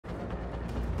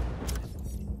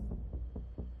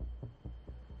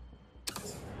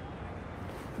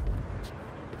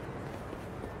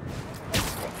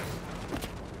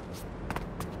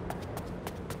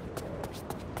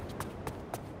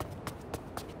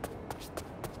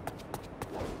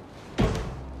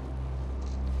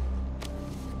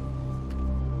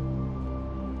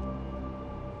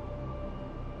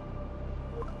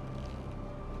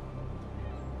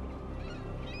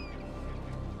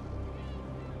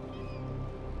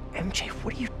MJ,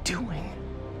 what are you doing?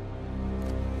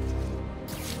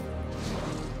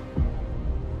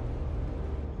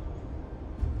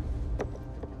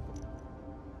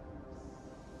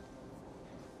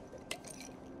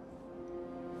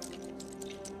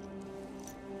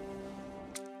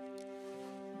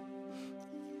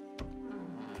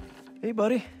 Hey,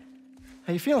 buddy.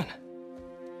 How you feeling?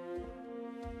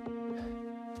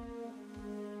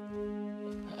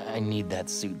 I need that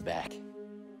suit back.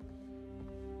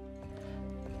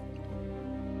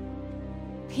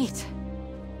 Pete.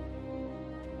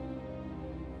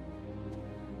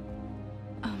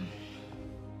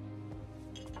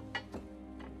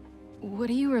 What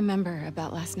do you remember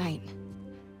about last night?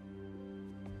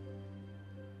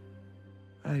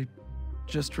 I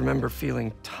just remember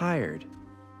feeling tired.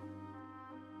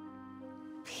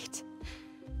 Pete.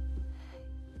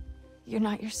 You're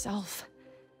not yourself.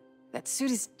 That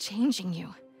suit is changing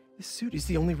you. This suit is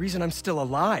the only reason I'm still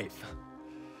alive.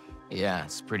 Yeah,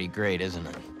 it's pretty great, isn't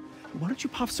it? Why don't you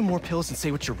pop some more pills and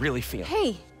say what you're really feeling?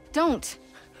 Hey, don't.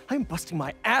 I'm busting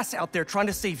my ass out there trying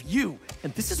to save you,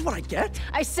 and this is what I get?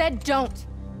 I said don't.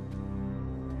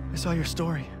 I saw your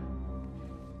story.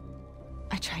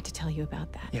 I tried to tell you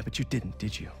about that. Yeah, but you didn't,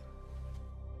 did you?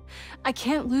 I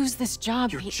can't lose this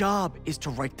job, Your Pete. job is to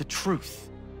write the truth.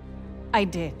 I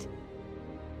did.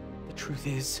 The truth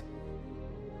is,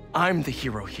 I'm the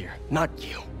hero here, not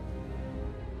you.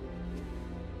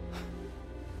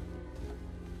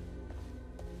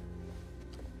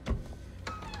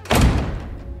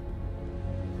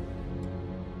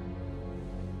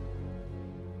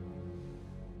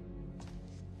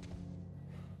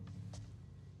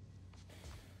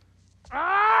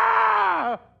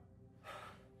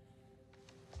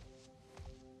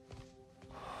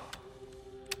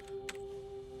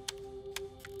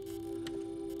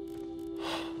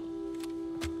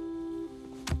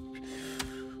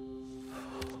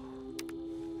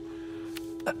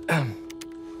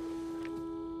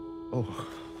 Oh.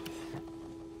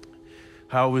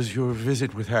 How was your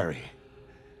visit with Harry?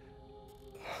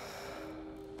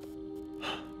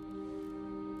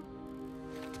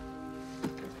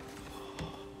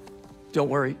 Don't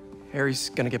worry, Harry's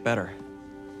gonna get better.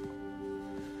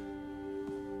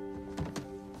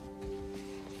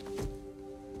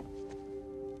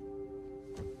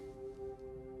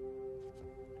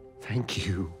 Thank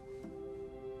you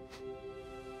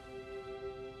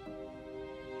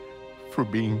for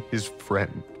being his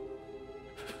friend.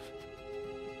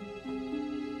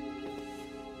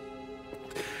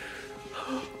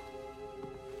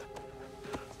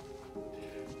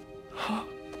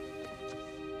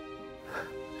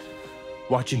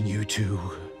 Watching you two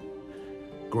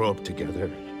grow up together.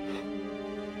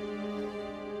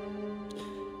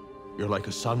 You're like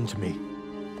a son to me.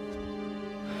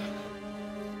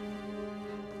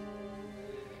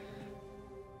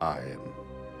 I am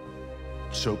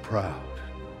so proud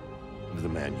of the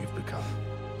man you've become.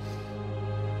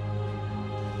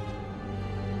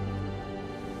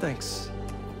 Thanks,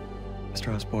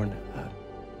 Mr. Osborn.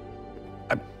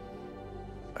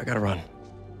 I gotta run.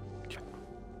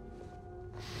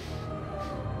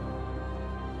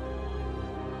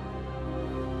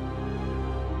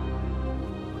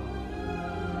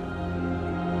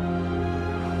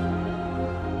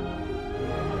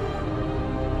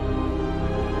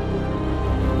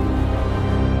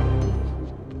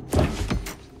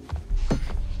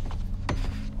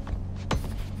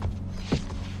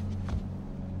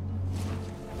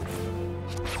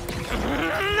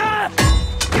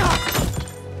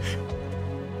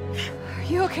 Are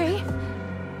you okay?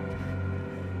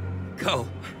 Go.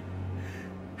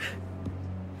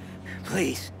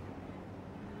 Please.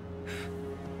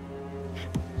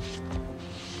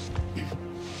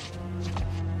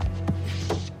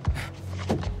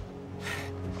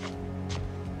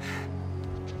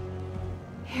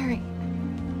 Harry.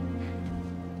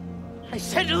 I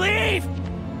said to leave!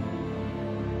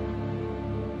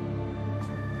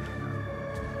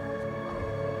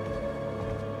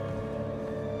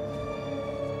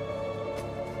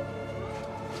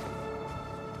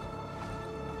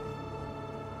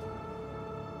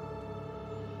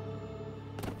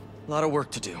 A lot of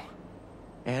work to do.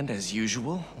 And as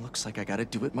usual, looks like I gotta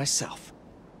do it myself.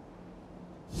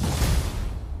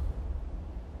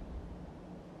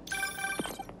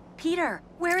 Peter,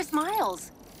 where is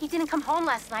Miles? He didn't come home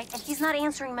last night, and he's not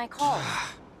answering my calls.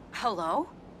 Hello?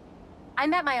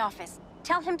 I'm at my office.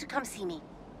 Tell him to come see me.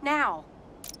 Now.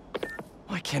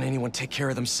 Why can't anyone take care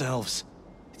of themselves?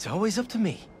 It's always up to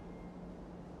me.